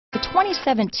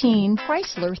2017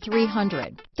 Chrysler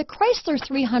 300. The Chrysler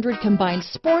 300 combines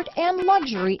sport and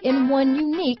luxury in one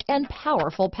unique and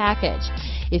powerful package.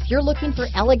 If you're looking for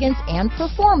elegance and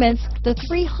performance, the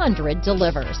 300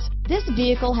 delivers. This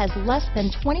vehicle has less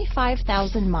than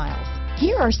 25,000 miles.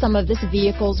 Here are some of this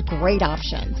vehicle's great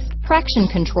options: traction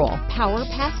control, power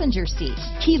passenger seat,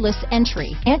 keyless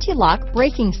entry, anti-lock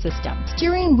braking system,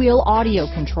 steering wheel audio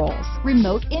controls,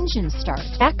 remote engine start,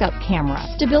 backup camera,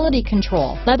 stability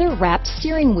control, leather-wrapped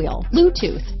steering wheel,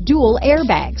 Bluetooth, dual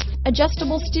airbags,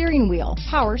 adjustable steering wheel,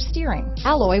 power steering,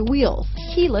 alloy wheels,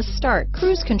 keyless start,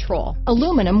 cruise control,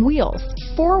 aluminum wheels,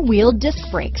 four-wheel disc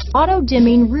brakes,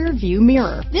 auto-dimming rear view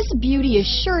mirror. This beauty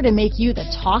is sure to make you the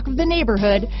talk of the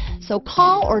neighborhood, so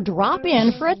call or drop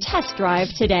in for a test drive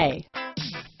today.